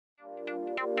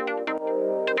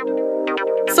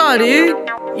So, dude,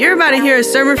 you're about to hear a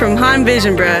sermon from Han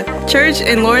Vision, bruh, church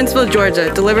in Lawrenceville,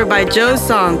 Georgia, delivered by Joe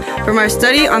Song from our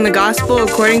study on the Gospel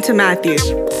according to Matthew.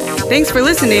 Thanks for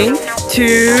listening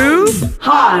to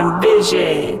Han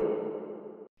Vision.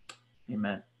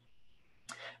 Amen.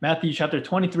 Matthew chapter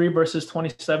 23, verses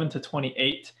 27 to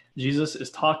 28. Jesus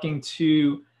is talking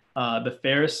to the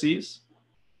Pharisees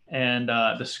and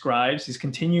the scribes. He's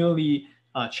continually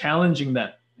challenging them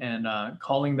and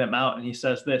calling them out. And he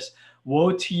says this: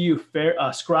 "Woe to you,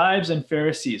 scribes and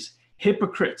Pharisees,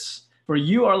 hypocrites, for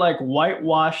you are like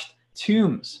whitewashed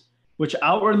tombs, which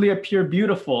outwardly appear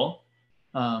beautiful,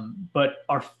 but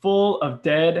are full of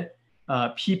dead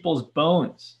people's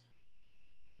bones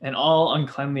and all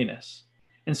uncleanliness.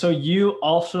 And so you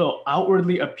also,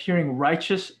 outwardly appearing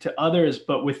righteous to others,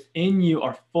 but within you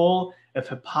are full of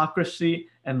hypocrisy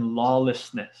and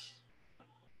lawlessness."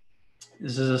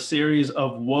 This is a series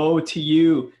of woe to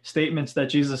you statements that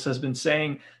Jesus has been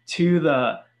saying to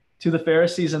the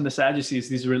Pharisees and the Sadducees,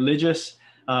 these religious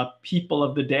people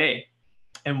of the day.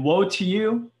 And woe to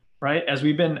you, right, as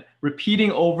we've been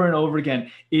repeating over and over again,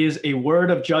 is a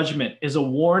word of judgment, is a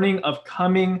warning of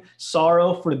coming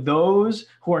sorrow for those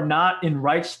who are not in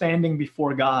right standing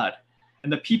before God.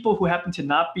 And the people who happen to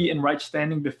not be in right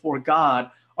standing before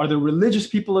God are the religious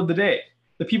people of the day.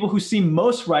 The people who seem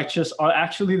most righteous are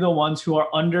actually the ones who are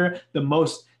under the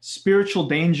most spiritual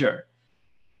danger.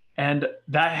 And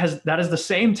that is the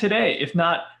same today, if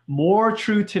not more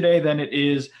true today than it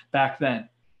is back then.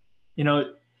 You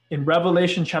know, in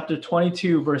Revelation chapter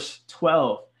 22, verse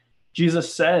 12,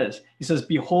 Jesus says, he says,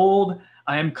 "Behold,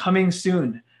 I am coming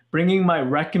soon, bringing my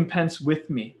recompense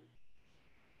with me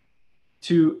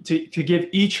to give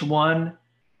each one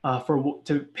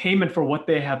to payment for what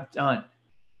they have done."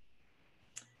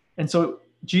 And so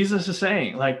Jesus is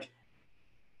saying, like,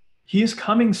 he is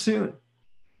coming soon.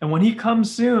 And when he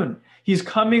comes soon, he's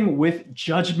coming with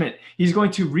judgment. He's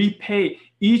going to repay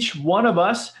each one of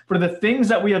us for the things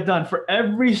that we have done. For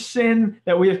every sin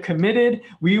that we have committed,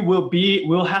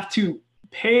 we'll have to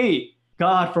pay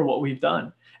God for what we've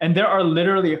done. And there are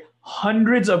literally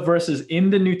hundreds of verses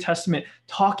in the New Testament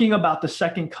talking about the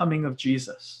second coming of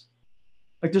Jesus.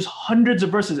 Like, there's hundreds of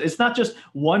verses. It's not just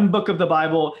one book of the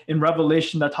Bible in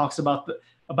Revelation that talks about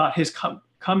his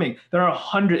coming. There are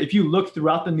 100. If you look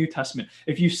throughout the New Testament,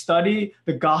 if you study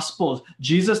the Gospels,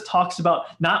 Jesus talks about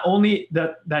not only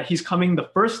that he's coming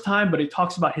the first time, but he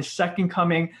talks about his second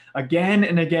coming again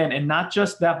and again. And not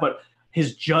just that, but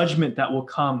his judgment that will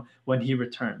come when he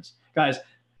returns. Guys,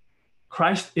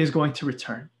 Christ is going to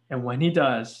return. And when he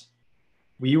does,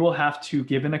 we will have to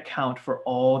give an account for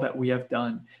all that we have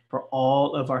done, for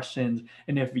all of our sins.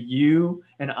 And if you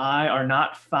and I are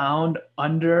not found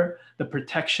under the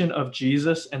protection of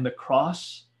Jesus and the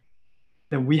cross,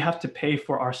 then we have to pay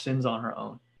for our sins on our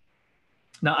own.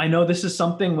 Now, I know this is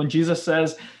something when Jesus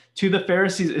says to the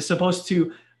Pharisees, it's supposed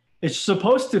to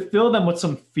fill them with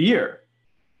some fear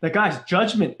that, guys,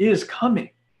 judgment is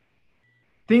coming.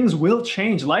 Things will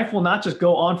change. Life will not just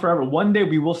go on forever. One day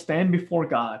we will stand before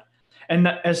God. And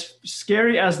that, as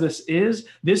scary as this is,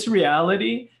 this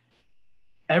reality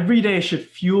every day should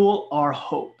fuel our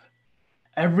hope.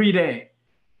 Every day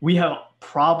we have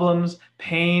problems,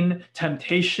 pain,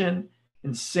 temptation,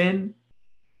 and sin.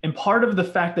 And part of the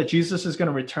fact that Jesus is going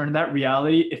to return, that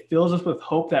reality, it fills us with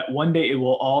hope that one day it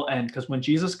will all end. Because when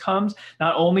Jesus comes,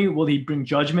 not only will he bring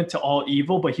judgment to all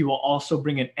evil, but he will also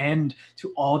bring an end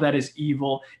to all that is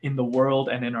evil in the world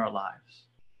and in our lives.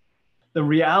 The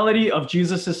reality of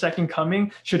Jesus' second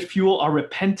coming should fuel our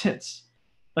repentance.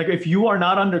 Like, if you are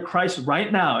not under Christ right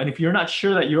now, and if you're not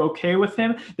sure that you're okay with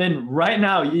him, then right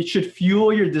now it should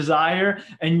fuel your desire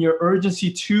and your urgency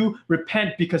to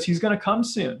repent, because he's going to come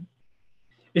soon.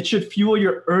 It should fuel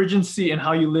your urgency in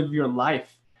how you live your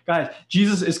life. Guys,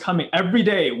 Jesus is coming every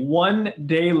day, one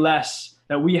day less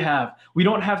that we have. We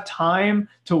don't have time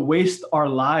to waste our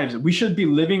lives. We should be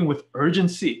living with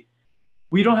urgency.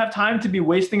 We don't have time to be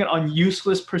wasting it on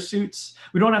useless pursuits.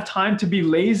 We don't have time to be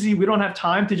lazy. We don't have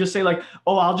time to just say, like,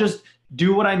 oh, I'll just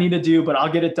do what I need to do, but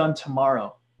I'll get it done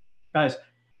tomorrow. Guys,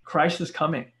 Christ is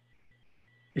coming.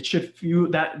 It should fuel,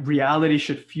 that reality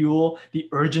should fuel the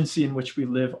urgency in which we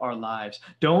live our lives.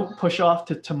 Don't push off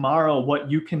to tomorrow what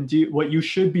you can do, what you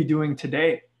should be doing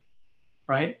today,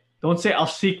 right? Don't say, I'll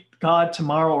seek God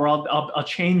tomorrow, or I'll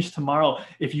change tomorrow,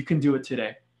 if you can do it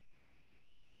today.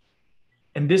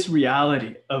 And this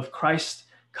reality of Christ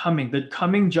coming, the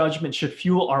coming judgment, should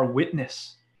fuel our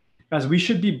witness. Guys, we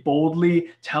should be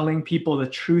boldly telling people the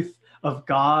truth of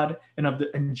God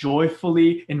and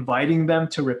joyfully inviting them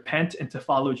to repent and to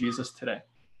follow Jesus today.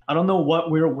 I don't know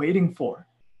what we're waiting for.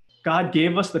 God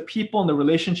gave us the people and the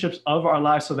relationships of our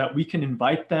lives so that we can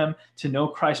invite them to know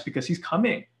Christ, because he's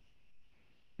coming,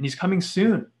 and he's coming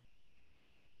soon.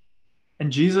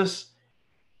 And Jesus,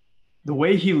 the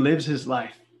way he lives his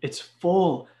life, it's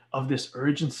full of this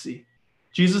urgency.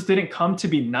 Jesus didn't come to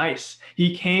be nice.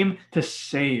 He came to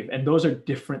save, and those are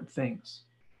different things.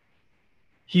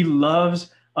 He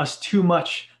loves us too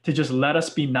much to just let us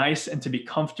be nice and to be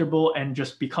comfortable and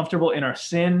just be comfortable in our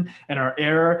sin and our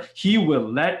error. He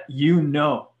will let you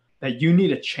know that you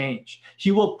need a change.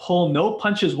 He will pull no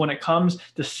punches when it comes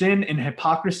to sin and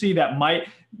hypocrisy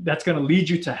that's going to lead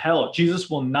you to hell. Jesus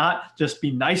will not just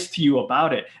be nice to you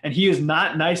about it. And he is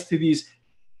not nice to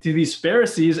these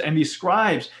Pharisees and these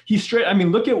scribes.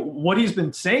 Look at what he's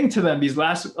been saying to them these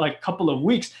last couple of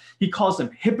weeks. He calls them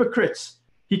hypocrites.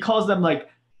 He calls them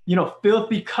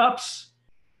filthy cups.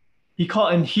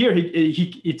 And here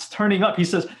it's turning up. He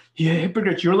says, "You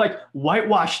hypocrites, you're like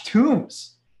whitewashed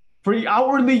tombs. For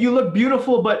outwardly you look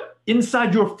beautiful, but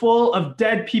inside you're full of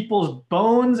dead people's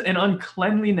bones and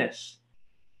uncleanliness."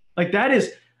 That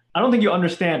is, I don't think you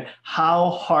understand how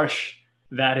harsh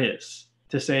that is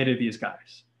to say to these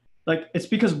guys. It's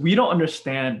because we don't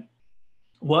understand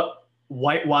what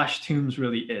whitewashed tombs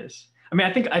really is.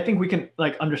 I think we can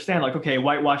understand okay,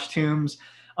 whitewashed tombs,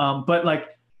 but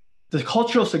the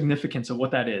cultural significance of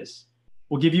what that is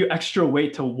will give you extra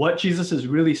weight to what Jesus is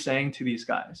really saying to these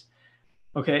guys.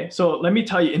 Okay, so let me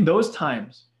tell you, in those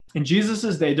times, in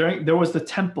Jesus's day, there was the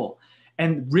temple,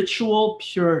 and ritual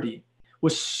purity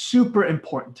was super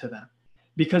important to them,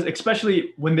 because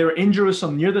especially when they were in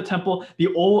Jerusalem near the temple,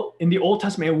 in the Old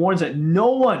Testament, it warns that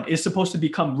no one is supposed to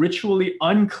become ritually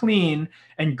unclean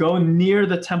and go near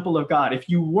the temple of God. If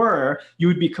you were, you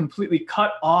would be completely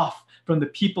cut off from the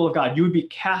people of God. You would be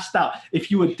cast out.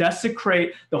 If you would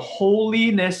desecrate the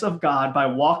holiness of God by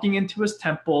walking into his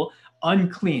temple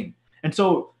unclean. And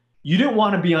so you didn't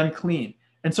want to be unclean.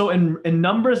 And so in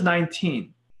Numbers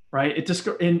 19, right,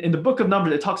 in the book of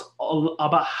Numbers, it talks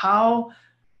about how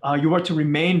you are to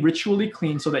remain ritually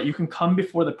clean so that you can come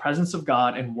before the presence of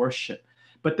God and worship.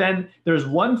 But then there's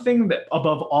one thing that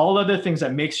above all other things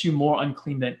that makes you more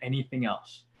unclean than anything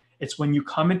else. It's when you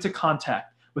come into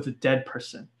contact with a dead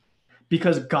person.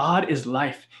 Because God is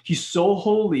life. He's so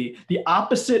holy. The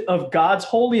opposite of God's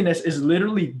holiness is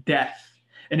literally death.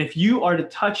 And if you are to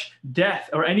touch death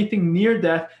or anything near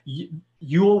death,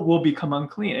 you will become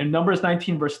unclean. In Numbers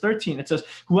 19, verse 13, it says,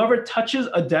 "Whoever touches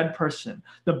a dead person,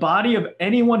 the body of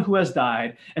anyone who has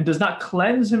died, and does not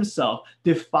cleanse himself,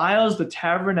 defiles the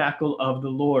tabernacle of the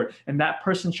Lord, and that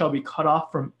person shall be cut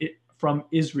off from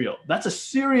Israel." That's a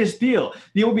serious deal.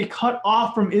 They will be cut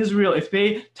off from Israel if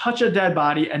they touch a dead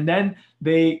body and then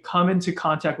they come into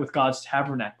contact with God's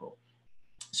tabernacle.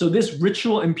 So this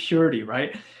ritual impurity,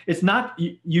 right? It's not,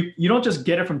 you don't just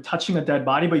get it from touching a dead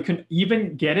body, but you can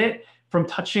even get it from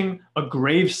touching a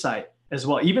grave site as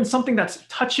well. Even something that's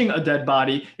touching a dead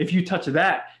body, if you touch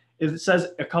that, it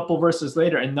says a couple verses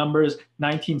later in Numbers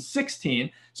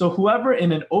 19:16, "So whoever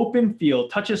in an open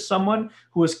field touches someone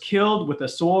who was killed with a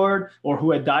sword or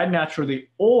who had died naturally,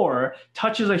 or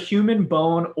touches a human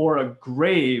bone or a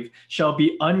grave, shall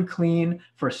be unclean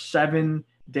for 7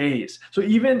 days." So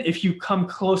even if you come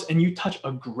close and you touch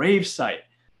a grave site,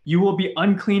 you will be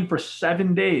unclean for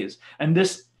 7 days. And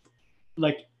this,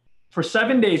 for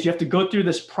 7 days, you have to go through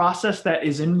this process that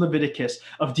is in Leviticus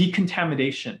of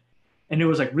decontamination. And it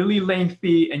was really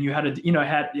lengthy, and you had to, you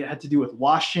had to do with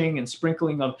washing and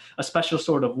sprinkling of a special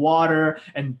sort of water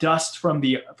and dust from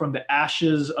the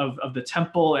ashes of the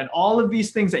temple, and all of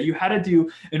these things that you had to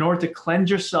do in order to cleanse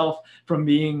yourself from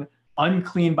being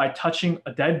unclean by touching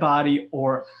a dead body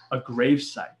or a grave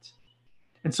site.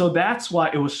 And so that's why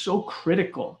it was so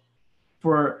critical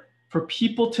for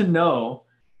people to know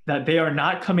that they are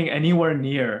not coming anywhere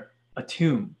near a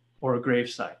tomb or a grave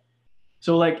site.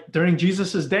 So during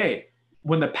Jesus's day,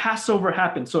 when the Passover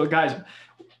happened, so guys,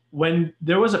 when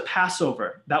there was a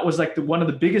Passover, that was one of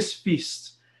the biggest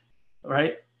feasts,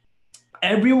 right?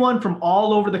 Everyone from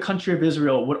all over the country of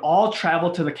Israel would all travel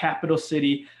to the capital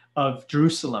city of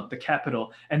Jerusalem, the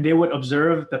capital, and they would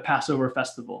observe the Passover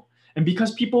festival. And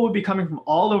because people would be coming from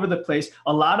all over the place,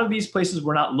 a lot of these places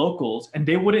were not locals, and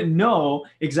they wouldn't know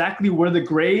exactly where the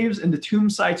graves and the tomb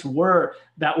sites were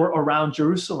that were around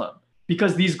Jerusalem.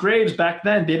 Because these graves back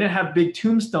then, they didn't have big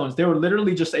tombstones. They were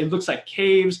literally just, it looks like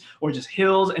caves or just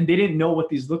hills, and they didn't know what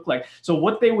these looked like. So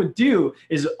what they would do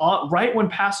is right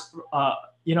when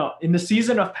in the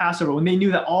season of Passover, when they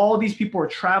knew that all these people were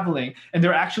traveling and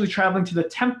they're actually traveling to the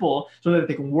temple so that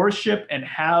they can worship and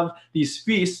have these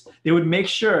feasts, they would make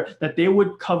sure that they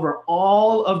would cover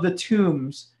all of the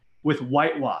tombs with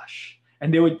whitewash.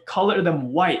 and they would color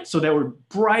them white so they were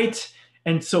bright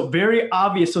and so very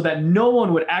obvious so that no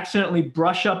one would accidentally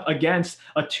brush up against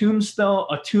a tombstone,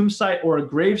 a tomb site, or a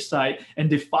grave site and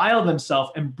defile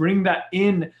themselves and bring that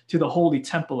in to the holy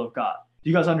temple of God. Do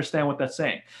you guys understand what that's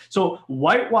saying? So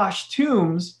whitewashed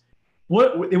tombs,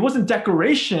 it wasn't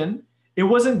decoration. It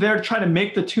wasn't there trying to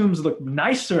make the tombs look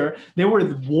nicer. They were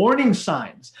warning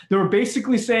signs. They were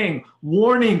basically saying,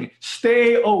 warning,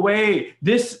 stay away.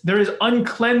 There is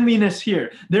uncleanliness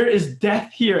here. There is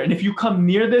death here. And if you come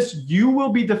near this, you will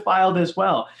be defiled as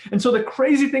well. And so the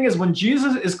crazy thing is when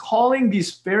Jesus is calling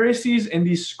these Pharisees and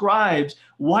these scribes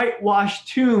whitewashed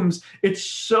tombs, it's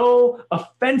so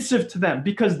offensive to them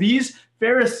because these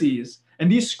Pharisees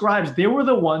and these scribes, they were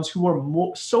the ones who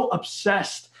were so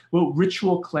obsessed with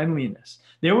ritual cleanliness.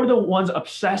 They were the ones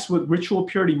obsessed with ritual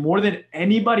purity more than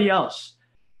anybody else.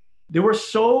 They were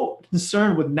so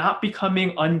concerned with not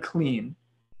becoming unclean.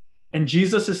 And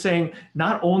Jesus is saying,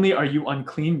 not only are you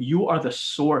unclean, you are the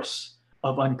source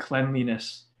of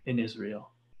uncleanliness in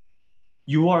Israel.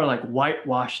 You are like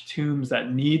whitewashed tombs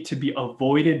that need to be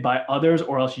avoided by others,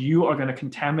 or else you are going to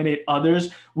contaminate others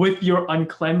with your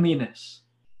uncleanliness.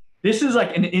 This is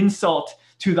like an insult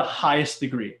to the highest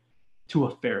degree to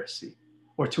a Pharisee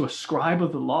or to a scribe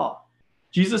of the law.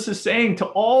 Jesus is saying to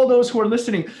all those who are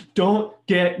listening, don't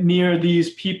get near these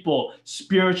people.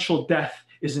 Spiritual death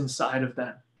is inside of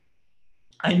them.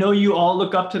 I know you all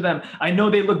look up to them. I know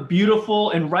they look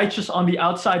beautiful and righteous on the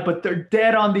outside, but they're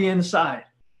dead on the inside.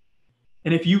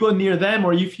 And if you go near them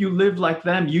or if you live like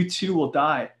them, you too will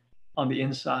die on the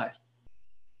inside.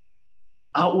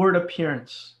 Outward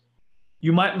appearance.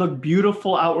 You might look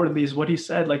beautiful outwardly is what he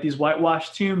said, like these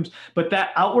whitewashed tombs, but that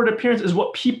outward appearance is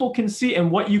what people can see, and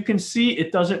what you can see,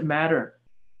 it doesn't matter.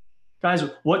 Guys,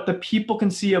 what the people can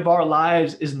see of our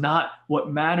lives is not what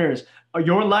matters.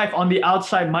 Your life on the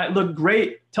outside might look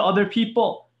great to other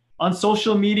people on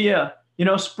social media,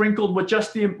 sprinkled with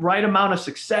just the right amount of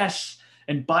success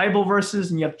and Bible verses,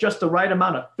 and you have just the right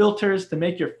amount of filters to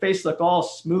make your face look all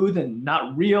smooth and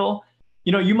not real.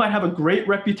 You might have a great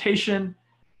reputation,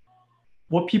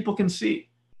 what people can see,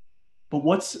 but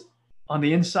what's on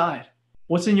the inside?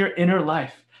 What's in your inner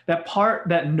life? That part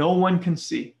that no one can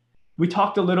see. We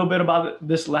talked a little bit about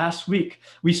this last week.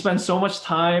 We spend so much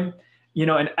time,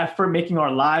 and effort making our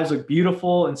lives look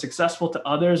beautiful and successful to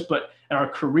others, but in our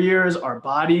careers, our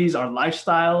bodies, our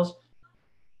lifestyles.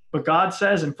 But God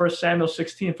says in 1 Samuel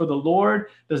 16, for the Lord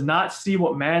does not see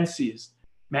what man sees.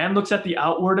 Man looks at the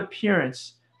outward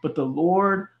appearance, but the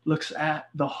Lord looks at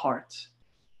the heart.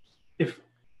 If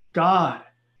God,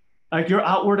 like your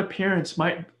outward appearance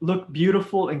might look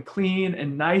beautiful and clean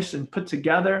and nice and put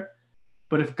together,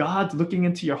 but if God's looking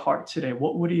into your heart today,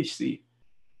 what would he see?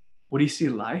 Would he see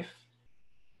life?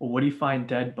 Or would he find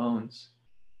dead bones?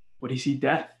 Would he see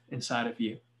death inside of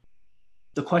you?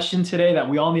 The question today that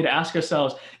we all need to ask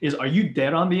ourselves is, are you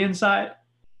dead on the inside?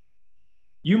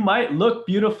 You might look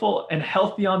beautiful and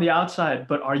healthy on the outside,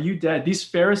 but are you dead? These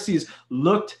Pharisees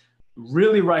looked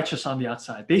really righteous on the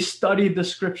outside. They studied the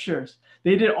scriptures.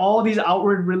 They did all these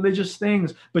outward religious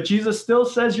things, but Jesus still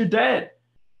says you're dead.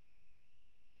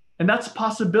 And that's a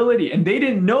possibility. And they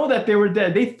didn't know that they were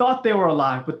dead. They thought they were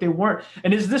alive, but they weren't.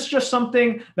 And is this just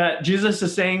something that Jesus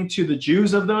is saying to the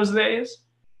Jews of those days?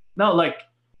 No, like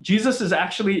Jesus is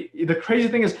actually, the crazy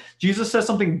thing is Jesus says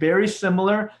something very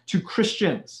similar to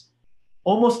Christians.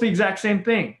 Almost the exact same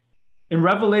thing. In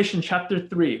Revelation chapter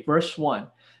 3, verse 1,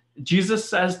 Jesus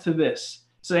says to this,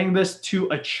 saying this to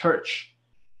a church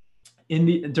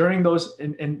during those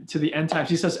to the end times.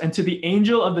 He says, and to the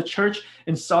angel of the church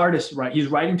in Sardis, right? He's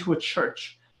writing to a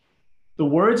church. The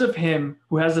words of him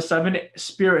who has the 7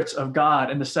 spirits of God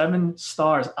and the 7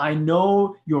 stars. I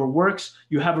know your works.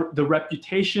 You have the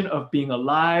reputation of being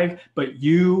alive, but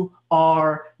you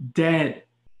are dead.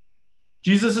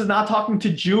 Jesus is not talking to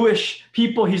Jewish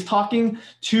people. He's talking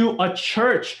to a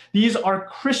church. These are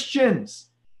Christians.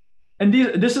 And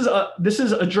this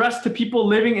is addressed to people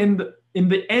living in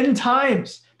the end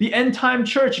times, the end time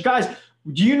church. Guys,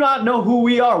 do you not know who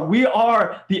we are? We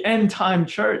are the end time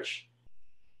church.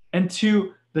 And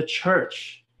to the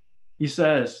church, he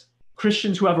says,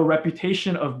 Christians who have a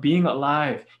reputation of being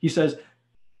alive, he says,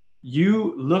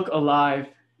 you look alive.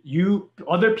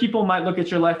 Other people might look at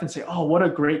your life and say, oh, what a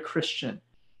great Christian.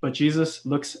 But Jesus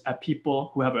looks at people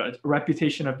who have a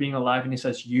reputation of being alive and he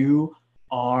says, you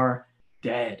are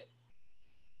dead.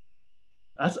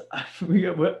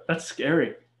 That's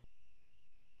scary.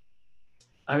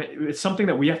 I mean, it's something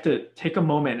that we have to take a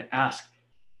moment and ask,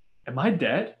 am I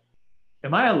dead?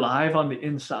 Am I alive on the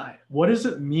inside? What does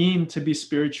it mean to be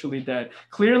spiritually dead?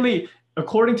 Clearly,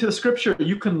 according to the scripture,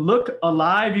 you can look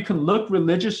alive, you can look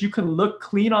religious, you can look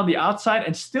clean on the outside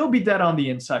and still be dead on the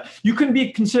inside. You can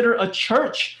be considered a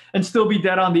church and still be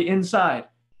dead on the inside.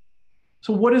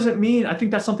 So what does it mean? I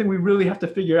think that's something we really have to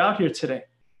figure out here today.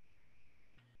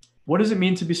 What does it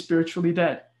mean to be spiritually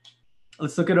dead?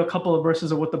 Let's look at a couple of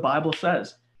verses of what the Bible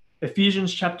says.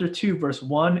 Ephesians chapter 2, verse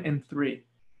 1 and 3.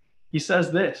 He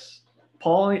says this,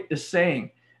 Paul is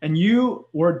saying, and you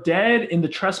were dead in the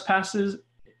trespasses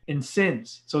and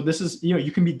sins. So this is,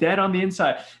 you can be dead on the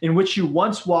inside, in which you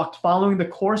once walked, following the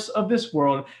course of this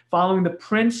world, following the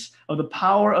prince of the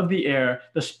power of the air,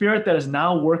 the spirit that is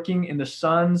now working in the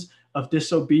sons of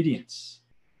disobedience.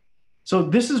 So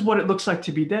this is what it looks like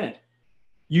to be dead.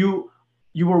 You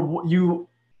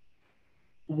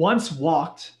once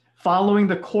walked following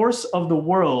the course of the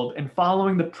world and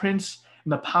following the prince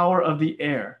and the power of the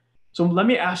air. So let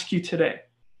me ask you today,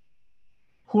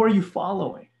 who are you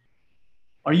following?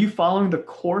 Are you following the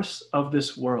course of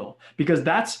this world? Because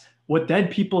that's what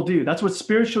dead people do. That's what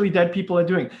spiritually dead people are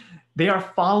doing. They are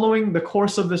following the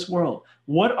course of this world.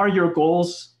 What are your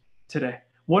goals today?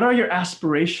 What are your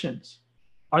aspirations?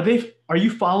 Are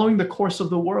you following the course of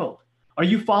the world? Are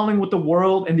you following with the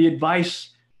world and the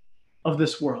advice of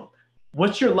this world?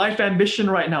 What's your life ambition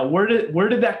right now? Where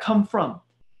did that come from?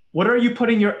 What are you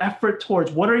putting your effort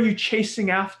towards? What are you chasing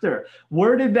after?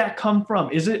 Where did that come from?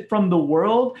 Is it from the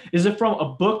world? Is it from a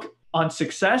book on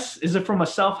success? Is it from a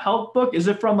self-help book? Is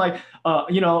it from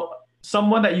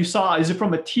someone that you saw? Is it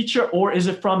from a teacher, or is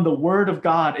it from the word of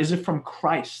God? Is it from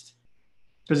Christ?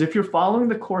 Because if you're following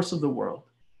the course of the world,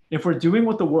 if we're doing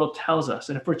what the world tells us,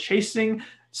 and if we're chasing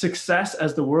success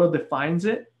as the world defines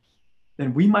it,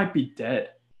 then we might be dead.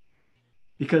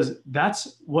 Because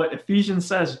that's what Ephesians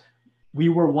says. We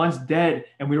were once dead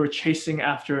and we were chasing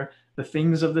after the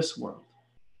things of this world.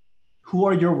 Who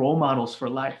are your role models for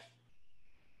life?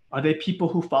 Are they people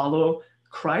who follow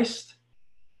Christ?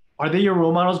 Are they your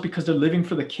role models because they're living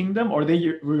for the kingdom? Or are they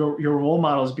your role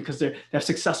models because they have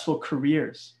successful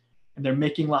careers and they're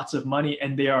making lots of money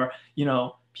and they are,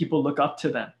 people look up to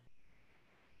them?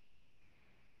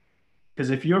 Because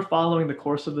if you're following the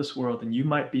course of this world, then you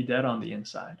might be dead on the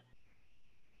inside.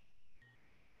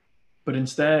 But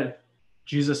instead,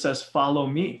 Jesus says, follow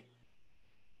me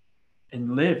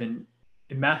and live. In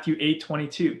Matthew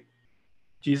 8:22,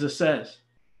 Jesus says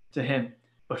to him,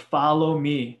 but follow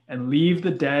me and leave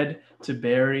the dead to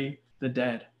bury the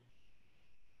dead.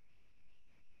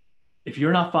 If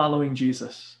you're not following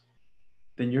Jesus,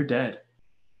 then you're dead.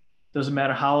 Doesn't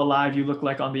matter how alive you look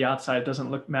like on the outside. It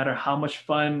doesn't matter how much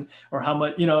fun or how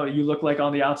much, you look like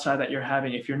on the outside that you're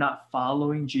having. If you're not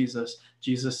following Jesus,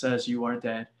 Jesus says you are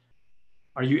dead.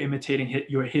 Are you imitating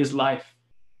his life,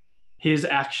 his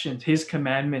actions, his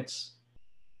commandments?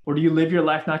 Or do you live your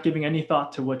life not giving any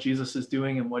thought to what Jesus is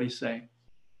doing and what he's saying?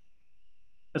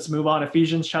 Let's move on.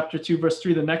 Ephesians chapter 2, verse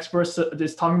 3. The next verse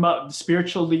is talking about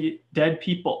spiritually dead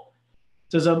people.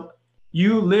 It says,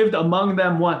 you lived among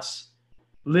them once,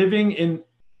 living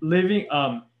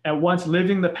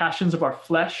the passions of our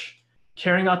flesh,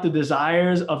 carrying out the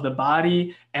desires of the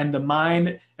body and the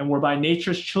mind, and were by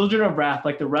nature's children of wrath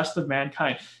like the rest of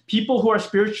mankind. People who are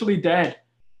spiritually dead,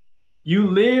 you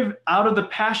live out of the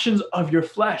passions of your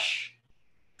flesh,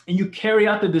 and you carry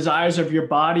out the desires of your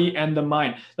body and the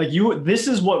mind. This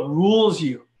is what rules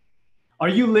you. Are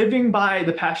you living by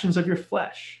the passions of your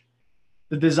flesh,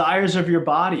 the desires of your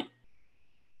body,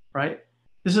 right?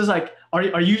 This is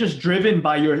are you just driven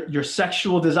by your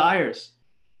sexual desires?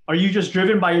 Are you just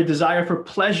driven by your desire for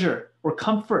pleasure or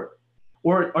comfort?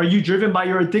 Or are you driven by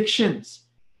your addictions?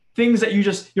 Things that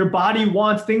your body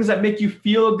wants, things that make you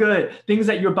feel good, things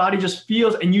that your body just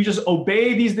feels, and you just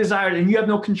obey these desires and you have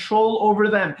no control over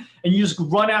them and you just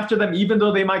run after them even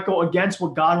though they might go against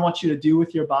what God wants you to do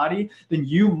with your body, then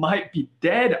you might be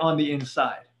dead on the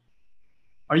inside.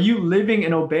 Are you living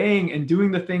and obeying and doing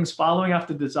the things following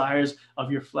after the desires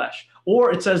of your flesh?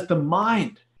 Or it says the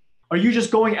mind. Are you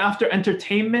just going after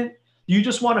entertainment? Do you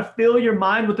just want to fill your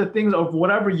mind with the things of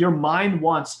whatever your mind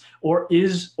wants? Or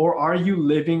are you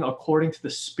living according to the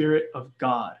Spirit of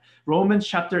God? Romans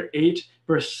chapter 8,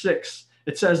 verse 6,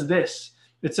 it says this.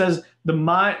 It says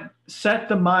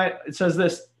it says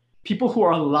this, people who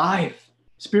are alive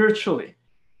spiritually.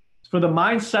 For the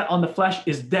mind set on the flesh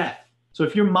is death. So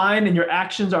if your mind and your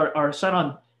actions are set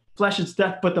on flesh, it's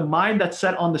death, but the mind that's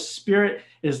set on the Spirit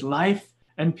is life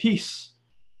and peace.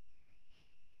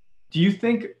 Do you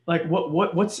think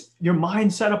what's your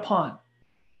mind set upon?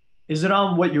 Is it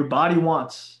on what your body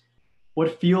wants?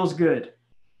 What feels good?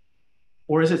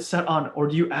 Or is it set on, or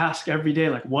do you ask every day,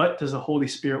 what does the Holy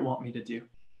Spirit want me to do?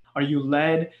 Are you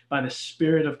led by the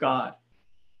Spirit of God?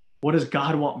 What does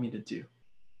God want me to do?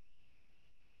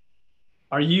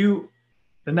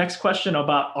 The next question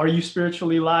about, are you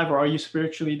spiritually alive or are you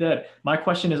spiritually dead? My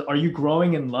question is, are you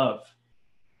growing in love?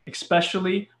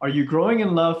 Especially, are you growing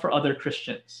in love for other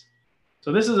Christians?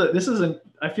 So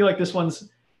I feel like this one's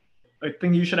a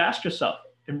thing you should ask yourself.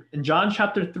 In John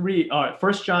chapter 3,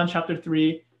 1 John chapter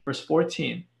 3, verse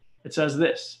 14, it says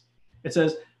this. It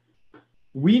says,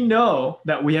 we know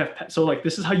that we have, so like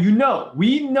this is how you know.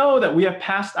 We know that we have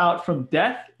passed out from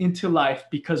death into life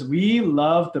because we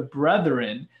love the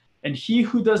brethren, and he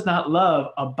who does not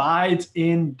love abides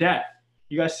in death.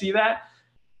 You guys see that?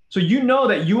 So you know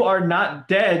that you are not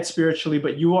dead spiritually,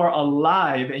 but you are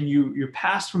alive, and you're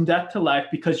passed from death to life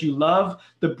because you love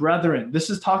the brethren. This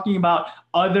is talking about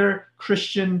other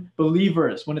Christian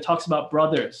believers when it talks about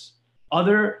brothers,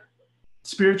 other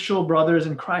spiritual brothers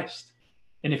in Christ.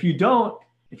 And if you don't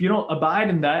abide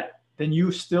in that, then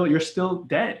you're still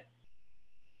dead.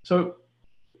 So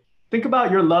think about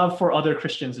your love for other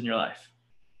Christians in your life.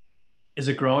 Is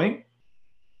it growing?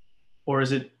 Or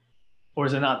is it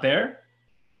not there?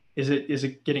 Is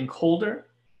it getting colder?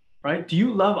 Right? Do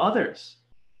you love others?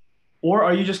 Or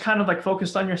are you just kind of like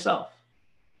focused on yourself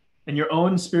and your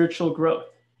own spiritual growth?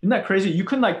 Isn't that crazy? You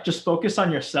can like just focus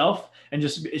on yourself and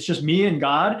it's just me and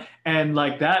God. And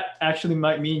like that actually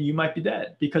might mean you might be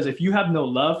dead, because if you have no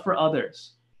love for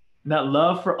others and that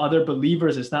love for other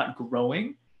believers is not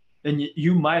growing, then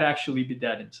you might actually be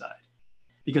dead inside.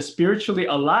 Because spiritually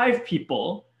alive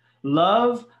people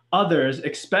love others,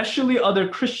 especially other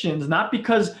Christians, not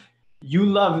because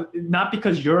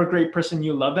you're a great person,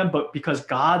 you love them, but because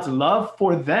God's love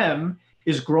for them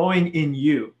is growing in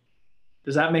you.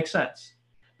 Does that make sense?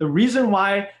 The reason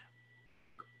why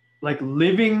like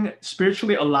living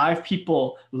spiritually alive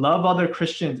people love other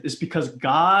Christians is because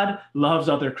God loves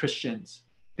other Christians.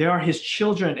 They are his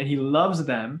children and he loves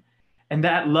them. And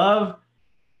that love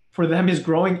for them is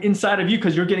growing inside of you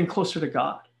because you're getting closer to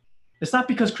God. It's not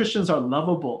because Christians are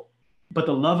lovable, but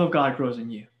the love of God grows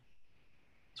in you.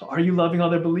 So are you loving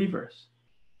other believers?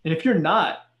 And if you're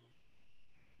not,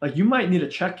 like you might need to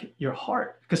check your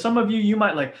heart, because some of you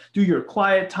might like do your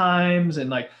quiet times and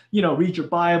like, read your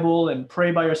Bible and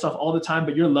pray by yourself all the time,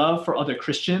 but your love for other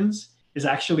Christians is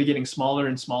actually getting smaller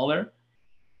and smaller.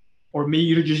 Or maybe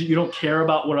you don't care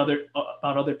about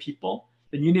other people.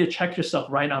 Then you need to check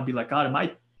yourself right now and be like, God, am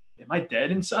I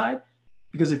dead inside?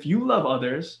 Because if you love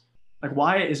others, like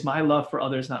why is my love for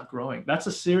others not growing? That's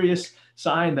a serious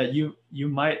sign that you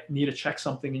might need to check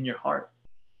something in your heart.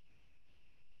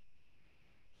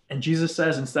 And Jesus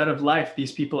says, instead of life,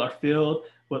 these people are filled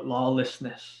with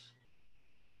lawlessness.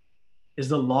 Is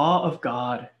the law of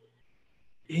God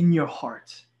in your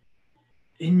heart,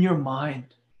 in your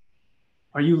mind?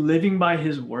 Are you living by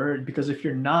his word? Because if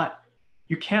you're not,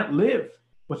 you can't live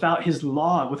without his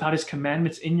law, without his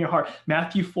commandments in your heart.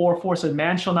 Matthew 4:4 says,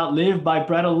 man shall not live by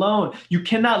bread alone. You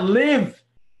cannot live,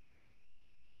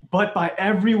 but by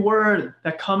every word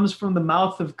that comes from the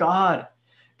mouth of God.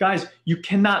 Guys, you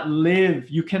cannot live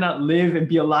and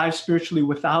be alive spiritually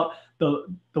without the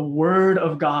word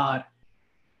of God.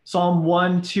 Psalm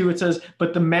 1:2, it says,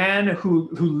 but the man who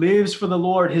lives for the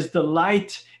Lord, his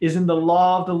delight is in the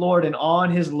law of the Lord, and on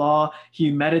his law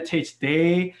he meditates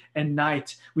day and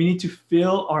night. We need to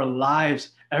fill our lives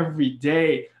every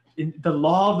day. The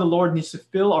law of the Lord needs to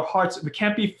fill our hearts. We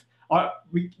can't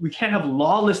have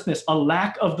lawlessness, a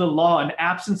lack of the law, an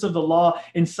absence of the law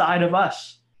inside of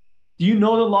us. Do you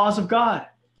know the laws of God?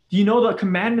 Do you know the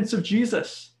commandments of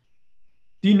Jesus?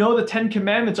 Do you know the 10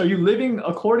 commandments? Are you living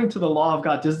according to the law of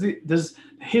God? Does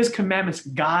his commandments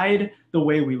guide the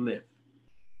way we live?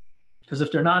 Because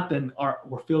if they're not, then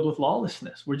we're filled with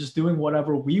lawlessness. We're just doing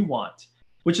whatever we want,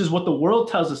 which is what the world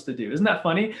tells us to do. Isn't that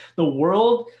funny? The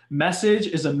world message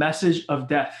is a message of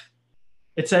death.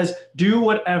 It says, do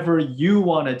whatever you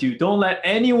want to do. Don't let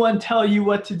anyone tell you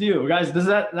what to do. Guys, does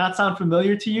that not sound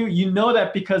familiar to you? You know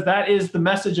that because that is the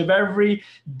message of every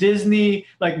Disney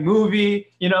movie.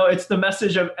 It's the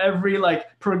message of every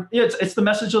it's the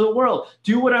message of the world.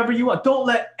 Do whatever you want. Don't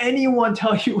let anyone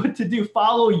tell you what to do.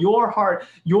 Follow your heart,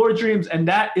 your dreams. And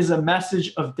that is a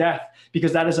message of death,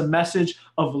 because that is a message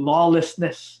of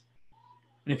lawlessness.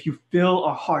 And if you fill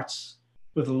our hearts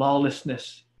with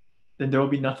lawlessness, then there will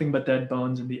be nothing but dead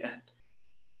bones in the end.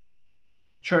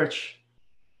 Church,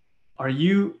 are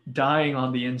you dying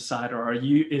on the inside, or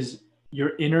is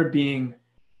your inner being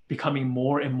becoming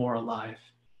more and more alive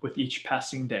with each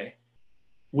passing day?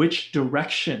 Which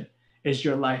direction is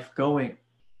your life going?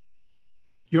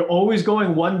 You're always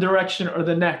going one direction or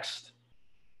the next.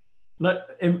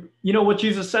 You know what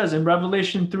Jesus says in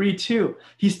Revelation 3:2?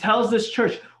 He tells this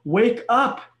church, wake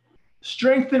up.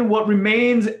 Strengthen what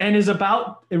remains and is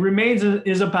about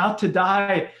to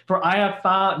die. For I have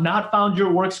not found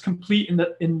your works complete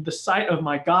in the sight of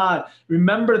my God.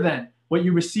 Remember then what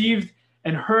you received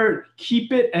and heard.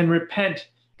 Keep it and repent.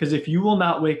 Because if you will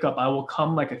not wake up, I will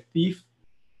come like a thief,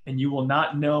 and you will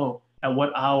not know at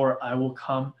what hour I will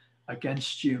come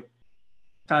against you.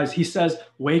 Guys, he says,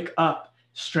 wake up,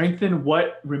 strengthen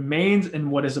what remains and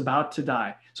what is about to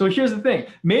die. So here's the thing.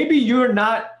 Maybe you're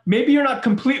not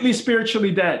completely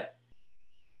spiritually dead,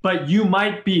 but you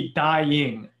might be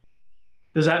dying.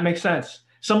 Does that make sense?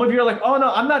 Some of you are like, oh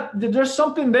no, I'm not, there's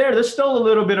something there. There's still a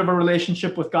little bit of a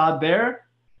relationship with God there,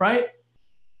 right?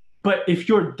 But if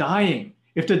you're dying,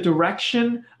 if the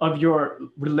direction of your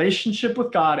relationship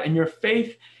with God and your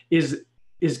faith is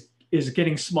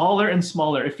getting smaller and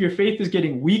smaller, if your faith is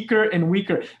getting weaker and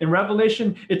weaker, in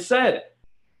Revelation, it said,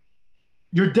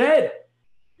 you're dead.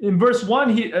 In verse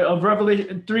 1 of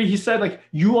Revelation 3, he said, like,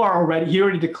 he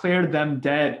already declared them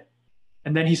dead.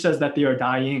 And then he says that they are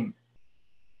dying.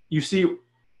 You see,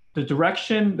 the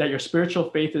direction that your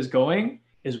spiritual faith is going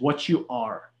is what you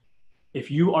are. If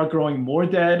you are growing more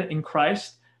dead in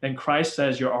Christ, then Christ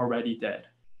says you're already dead.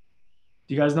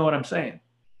 Do you guys know what I'm saying?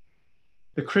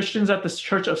 The Christians at the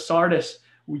church of Sardis,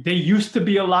 they used to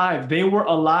be alive. They were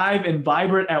alive and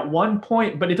vibrant at one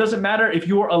point, but it doesn't matter if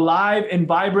you were alive and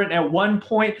vibrant at one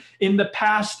point in the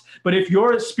past, but if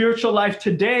your spiritual life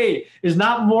today is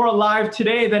not more alive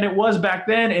today than it was back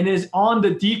then and is on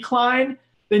the decline,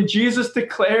 then Jesus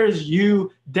declares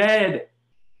you dead.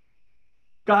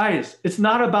 Guys, it's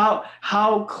not about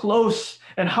how close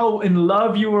and how in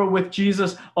love you were with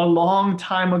Jesus a long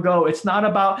time ago. It's not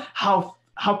about how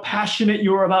passionate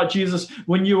you were about Jesus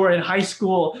when you were in high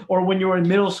school or when you were in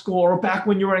middle school or back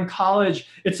when you were in college.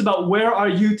 It's about where are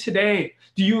you today?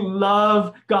 Do you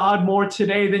love God more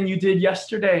today than you did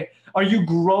yesterday? Are you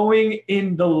growing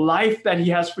in the life that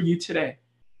he has for you today?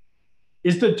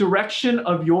 Is the direction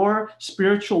of your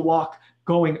spiritual walk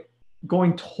going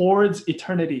towards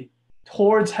eternity,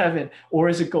 towards heaven, or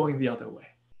is it going the other way?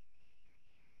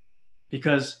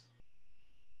 Because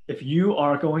if you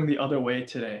are going the other way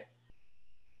today,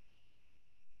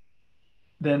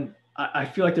 then I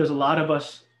feel like there's a lot of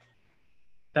us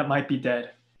that might be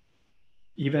dead,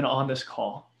 even on this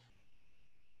call.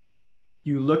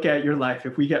 You look at your life,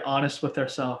 if we get honest with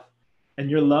ourselves, and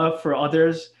your love for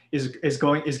others is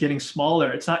getting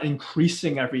smaller. It's not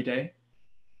increasing every day.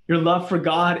 Your love for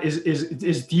God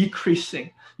is decreasing.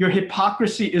 Your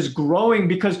hypocrisy is growing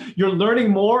because you're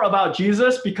learning more about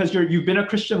Jesus because you've been a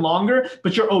Christian longer,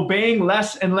 but you're obeying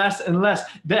less and less and less.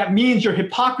 That means your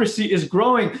hypocrisy is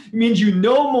growing. It means you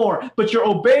know more, but you're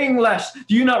obeying less.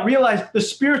 Do you not realize the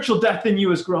spiritual death in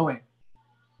you is growing?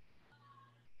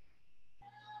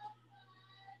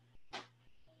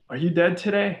 Are you dead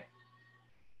today?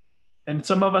 And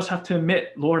some of us have to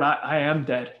admit, Lord, I am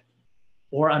dead,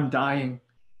 or I'm dying.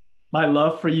 My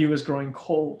love for you is growing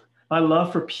cold. My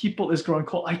love for people is growing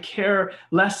cold. I care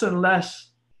less and less.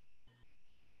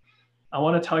 I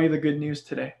want to tell you the good news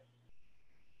today.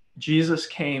 Jesus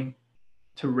came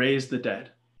to raise the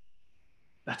dead.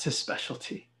 That's his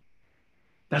specialty.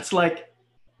 That's like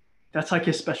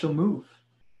his special move,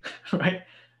 right?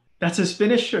 That's his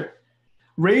finisher.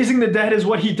 Raising the dead is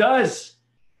what he does,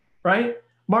 right?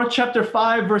 Mark chapter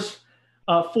 5, verse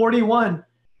 41.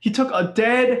 He took a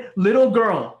dead little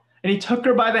girl and he took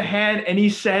her by the hand and he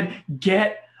said,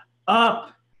 get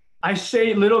up. I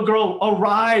say, little girl,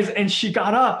 arise. And she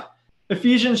got up.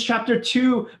 Ephesians chapter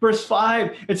 2, verse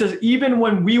 5, it says, even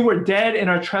when we were dead in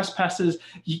our trespasses,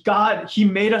 he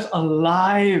made us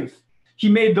alive. He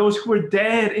made those who were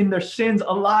dead in their sins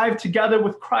alive together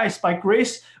with Christ. By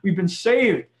grace, we've been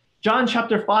saved. John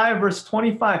chapter 5, verse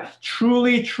 25,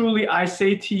 truly, truly, I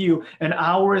say to you, an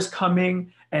hour is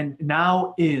coming and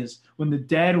now is when the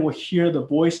dead will hear the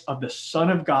voice of the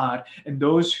Son of God, and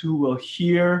those who will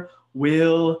hear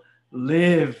will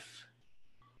live.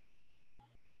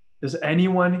 Does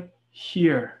anyone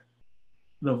hear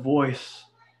the voice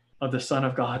of the Son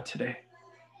of God today?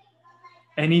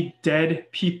 Any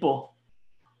dead people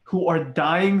who are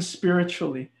dying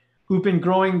spiritually, who've been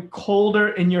growing colder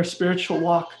in your spiritual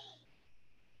walk?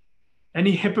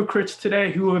 Any hypocrites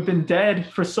today who have been dead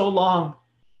for so long?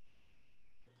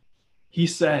 He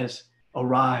says,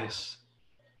 arise.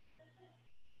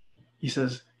 He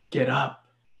says, get up.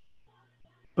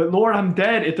 But Lord, I'm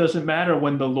dead. It doesn't matter.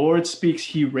 When the Lord speaks,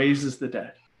 he raises the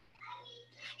dead.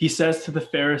 He says to the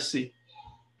Pharisee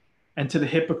and to the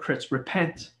hypocrites,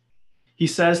 repent. He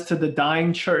says to the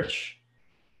dying church,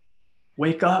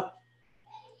 wake up.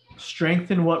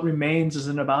 Strengthen what remains as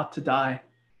an about to die.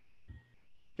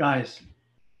 Guys,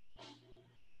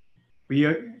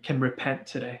 we can repent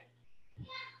today.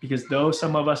 Because though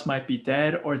some of us might be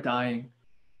dead or dying,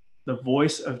 the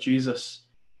voice of Jesus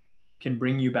can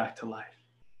bring you back to life.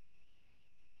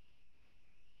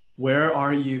 Where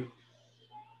are you?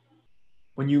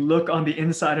 When you look on the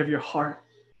inside of your heart,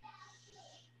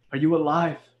 are you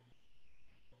alive?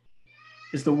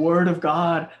 Is the word of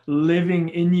God living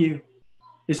in you?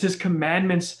 Is his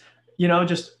commandments,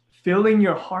 just filling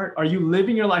your heart? Are you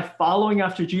living your life following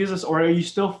after Jesus, or are you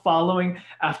still following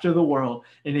after the world?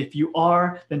 And if you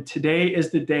are, then today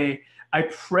is the day. I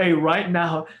pray right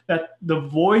now that the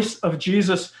voice of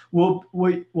Jesus will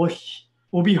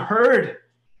be heard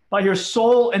by your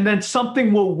soul, and then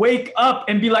something will wake up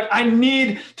and be like, I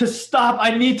need to stop.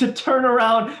 I need to turn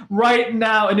around right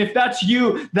now. And if that's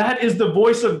you, that is the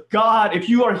voice of God. If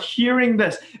you are hearing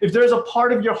this, if there's a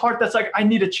part of your heart that's like, I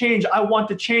need to change, I want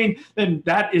to change, then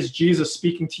that is Jesus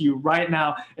speaking to you right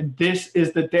now. And this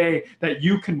is the day that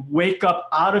you can wake up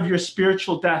out of your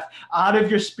spiritual death, out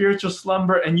of your spiritual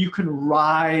slumber, and you can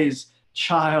rise,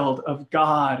 child of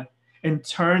God, and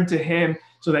turn to him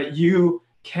so that you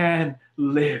can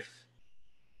live.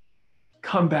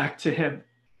 Come back to him.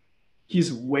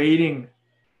 He's waiting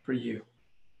for you.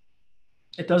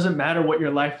 It doesn't matter what your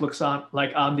life looks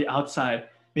like on the outside.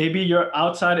 Maybe you're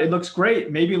outside, it looks great.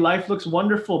 Maybe life looks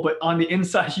wonderful, but on the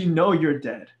inside, you're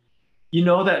dead. You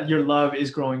know that your love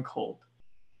is growing cold.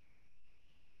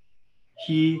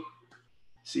 He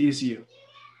sees you.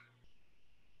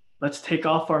 Let's take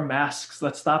off our masks.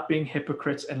 Let's stop being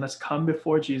hypocrites, and let's come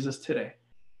before Jesus today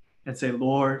and say,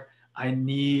 Lord, I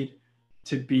need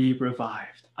to be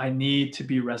revived. I need to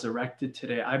be resurrected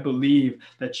today. I believe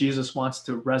that Jesus wants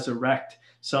to resurrect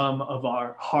some of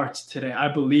our hearts today. I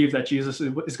believe that Jesus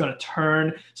is going to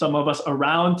turn some of us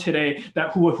around today,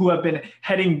 that who have been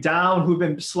heading down, who've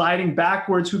been sliding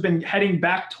backwards, who've been heading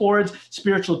back towards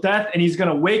spiritual death, and he's going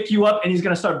to wake you up and he's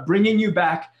going to start bringing you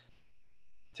back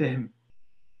to him.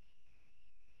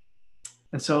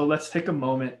 And so let's take a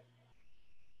moment.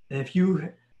 And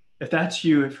if that's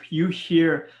you, if you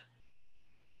hear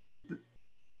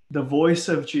the voice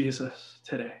of Jesus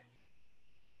today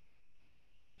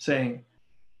saying,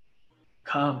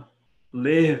 come,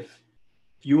 live.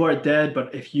 You are dead,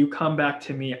 but if you come back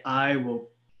to me, I will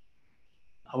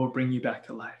bring you back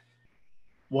to life.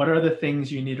 What are the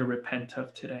things you need to repent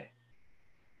of today?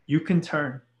 You can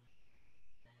turn.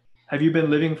 Have you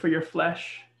been living for your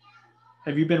flesh?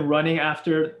 Have you been running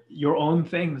after your own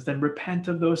things? Then repent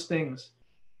of those things.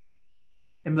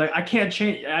 And like, I can't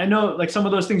change. I know like some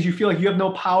of those things you feel like you have no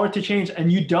power to change,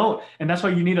 and you don't. And that's why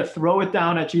you need to throw it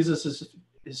down at Jesus'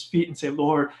 feet and say,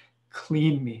 Lord,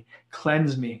 clean me,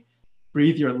 cleanse me,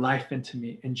 breathe your life into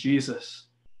me. And Jesus,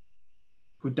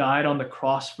 who died on the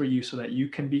cross for you so that you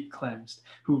can be cleansed,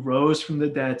 who rose from the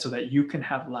dead so that you can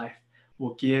have life,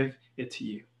 will give it to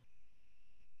you.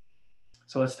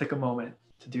 So let's take a moment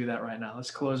to do that right now. Let's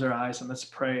close our eyes and let's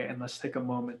pray, and let's take a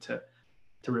moment to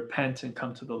repent and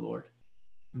come to the Lord.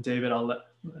 And David,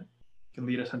 can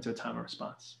lead us into a time of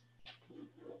response.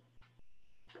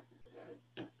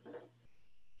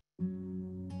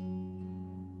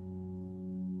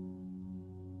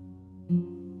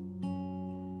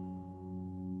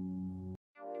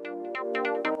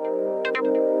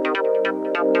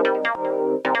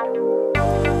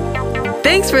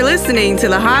 Thanks for listening to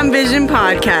the Han Vision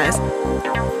podcast.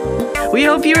 We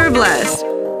hope you are blessed.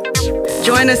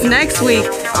 Join us next week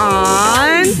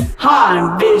on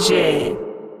Han Vision.